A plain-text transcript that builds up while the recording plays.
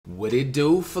What it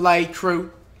do, flight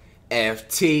crew?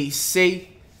 FTC.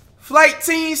 Flight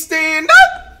team stand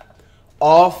up!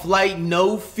 All flight,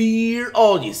 no fear.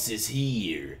 August is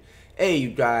here. Hey, you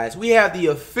guys, we have the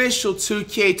official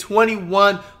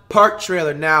 2K21 park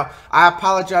trailer. Now, I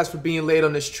apologize for being late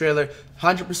on this trailer.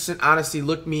 100% honesty,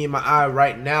 look me in my eye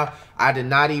right now. I did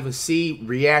not even see,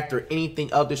 react, or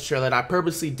anything of this trailer, and I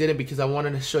purposely didn't because I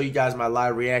wanted to show you guys my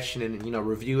live reaction and, you know,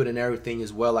 review it and everything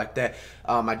as well like that.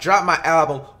 I dropped my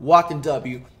album, Walking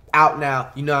W, out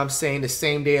now, you know what I'm saying, the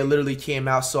same day it literally came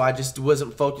out, so I just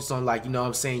wasn't focused on, like, you know what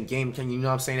I'm saying, game, you know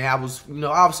what I'm saying, albums, you know,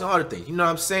 obviously other things, you know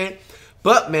what I'm saying.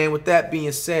 But, man, with that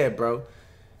being said, bro,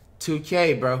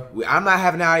 2K, bro, I'm not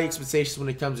having high expectations when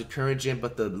it comes to current gen,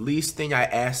 but the least thing I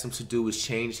asked them to do was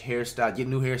change hairstyle, get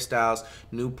new hairstyles,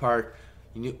 new park.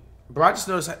 Bro, I just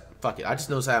noticed, fuck it, I just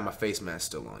noticed I had my face mask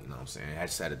still on, you know what I'm saying? I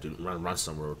just had to run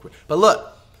somewhere real quick. But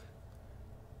look,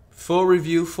 full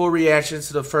review, full reaction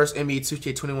to the first NBA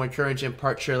 2K21 current gen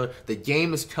park trailer. The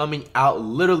game is coming out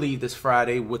literally this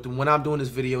Friday. When I'm doing this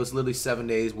video, it's literally 7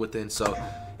 days within. So,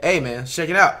 hey, man, check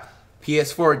it out.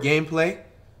 PS4 gameplay.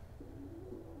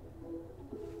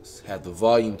 Have the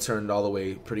volume turned all the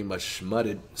way pretty much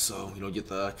mudded so you don't get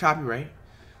the copyright.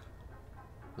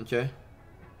 Okay.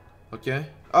 Okay.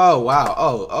 Oh, wow.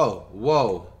 Oh,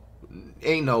 whoa.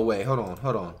 Ain't no way. Hold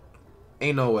on.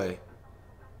 Ain't no way.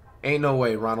 Ain't no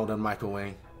way, Ronald and Michael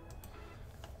Wayne.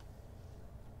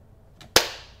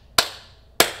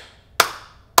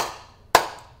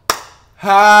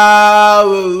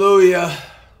 Hallelujah.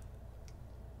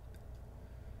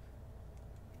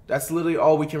 That's literally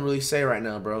all we can really say right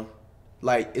now, bro.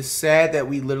 Like, it's sad that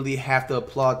we literally have to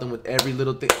applaud them with every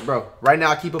little thing. Bro, right now,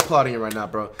 I keep applauding it right now,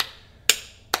 bro.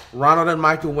 Ronald and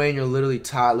Michael Wayne are literally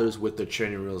toddlers with their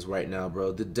training wheels right now,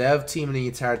 bro. The dev team and the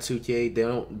entire 2K, they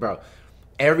don't, bro.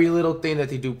 Every little thing that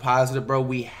they do positive, bro,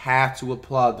 we have to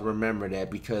applaud to remember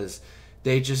that because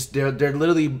they're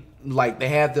literally, like, they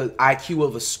have the IQ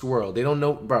of a squirrel. They don't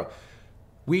know, bro.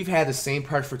 We've had the same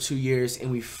park for 2 years,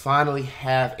 and we finally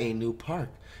have a new park.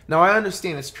 Now, I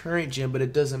understand it's current gen, but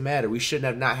it doesn't matter. We shouldn't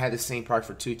have not had the same park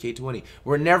for 2K20.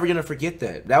 We're never going to forget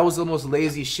that. That was the most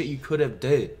laziest shit you could have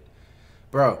did.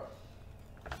 Bro.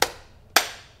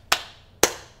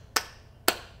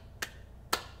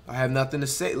 I have nothing to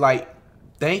say. Like,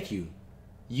 thank you.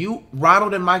 You,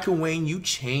 Ronald and Michael Wayne, you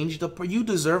changed the park. You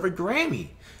deserve a Grammy.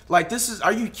 Like, this is,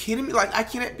 are you kidding me? Like, I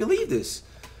can't believe this.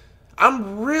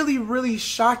 I'm really, really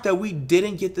shocked that we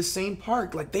didn't get the same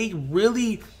park. Like, they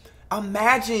really...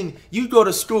 Imagine you go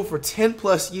to school for 10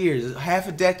 plus years, half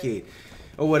a decade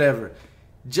or whatever,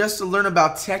 just to learn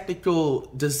about technical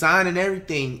design and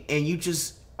everything, and you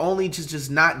just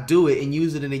not do it and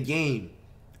use it in a game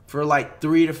for like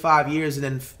 3 to 5 years, and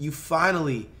then you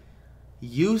finally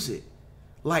use it.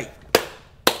 Like,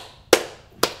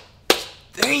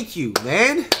 thank you,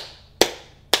 man.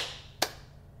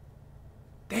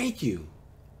 Thank you.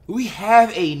 We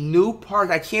have a new park.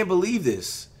 I can't believe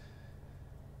this.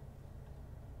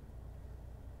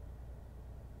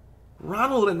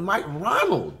 Ronald and Mike,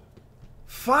 Ronald,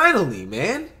 finally,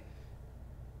 man.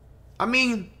 I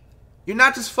mean, you're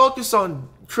not just focused on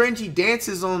cringy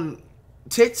dances on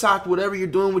TikTok, whatever you're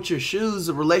doing with your shoes,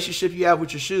 the relationship you have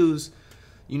with your shoes.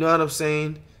 You know what I'm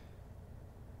saying?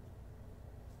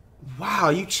 Wow,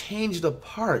 you changed the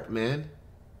park, man.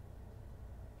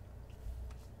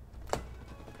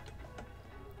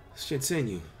 Let's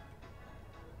continue.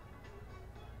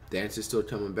 Dancer's still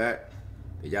coming back.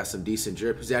 They got some decent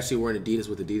drip. He's actually wearing Adidas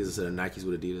with Adidas instead of Nikes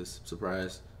with Adidas.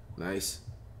 Surprise. Nice.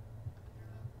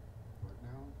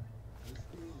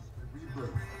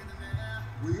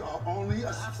 We are only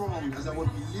as strong as our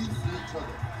belief in each other.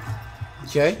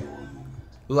 Okay.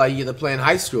 Look like you're playing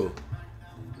high school.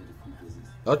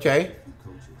 Okay.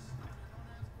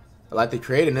 I like the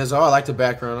creativeness. Oh, I like the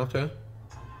background. Okay.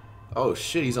 Oh,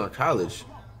 shit. He's on college.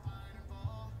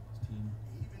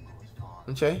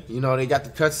 Okay. You know, they got the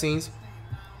cutscenes.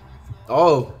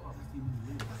 Oh,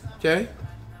 okay.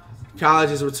 College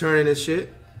is returning this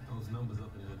shit.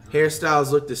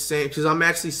 Hairstyles look the same because I'm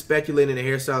actually speculating the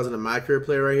hairstyles in the My Career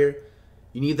player right here.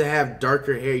 You need to have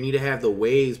darker hair. You need to have the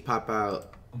waves pop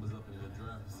out.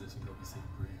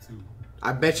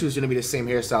 I bet you it's gonna be the same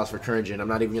hairstyles for current gen. I'm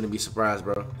not even gonna be surprised,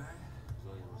 bro.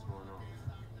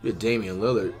 You're Damian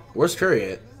Lillard. Where's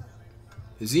Curry at?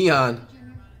 Zion.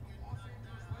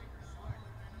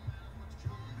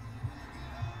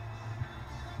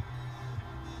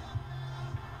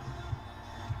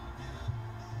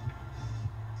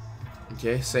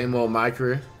 Okay, same old My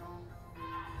Career.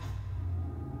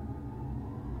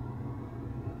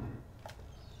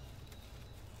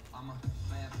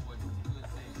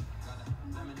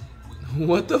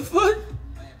 What the fuck?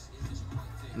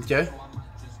 Okay.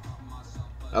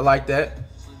 I like that.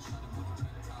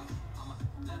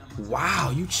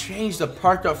 Wow, you changed the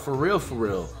park up for real, for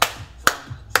real.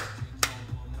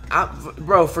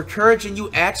 Bro, for Current Gen, you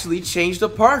actually changed the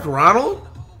park, Ronald.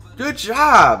 Good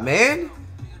job, man.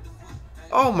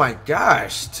 Oh my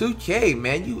gosh, 2K,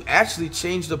 man, you actually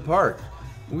changed the park.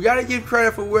 We gotta give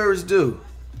credit for where it's due.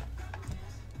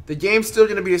 The game's still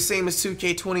gonna be the same as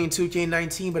 2K20 and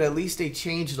 2K19, but at least they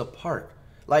changed the park.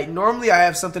 Like, normally I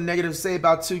have something negative to say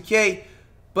about 2K,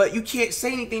 but you can't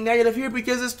say anything negative here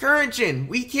because it's Current Gen.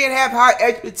 We can't have high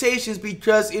expectations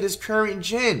because it is Current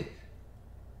Gen.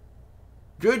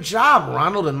 Good job,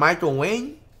 Ronald and Michael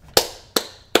Wayne.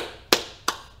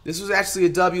 This was actually a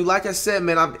W. Like I said,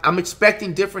 man, I'm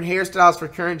expecting different hairstyles for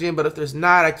Current Gen, but if there's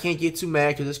not, I can't get too mad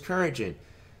because it's Current Gen.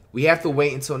 We have to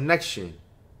wait until next gen.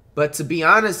 But to be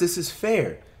honest, this is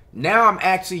fair. Now I'm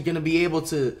actually going to be able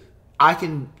to, I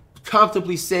can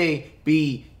comfortably say,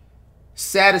 be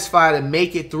satisfied and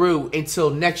make it through until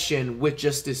next gen with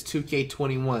just this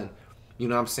 2K21. You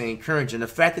know what I'm saying? Current Gen. The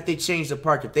fact that they changed the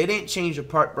park, if they didn't change the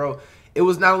park, bro, it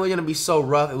was not only going to be so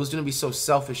rough, it was going to be so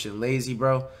selfish and lazy,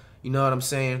 bro. You know what I'm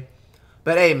saying?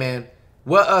 But hey, man,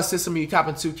 what system are you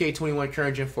copping 2K21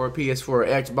 Current Gen for, PS4 or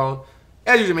Xbox?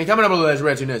 As usual, man, coming up below, that's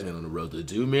Red Next, man, on the road to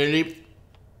 2 million.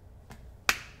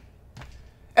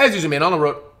 As usual, man, on the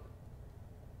road.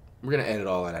 We're going to edit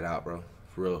all of that out, bro.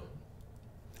 For real.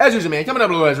 As usual, man, coming up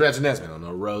below, that's Red Next, man, on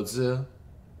the road to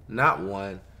not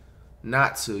 1,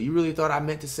 not 2. You really thought I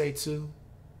meant to say 2?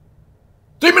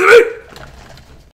 3 million!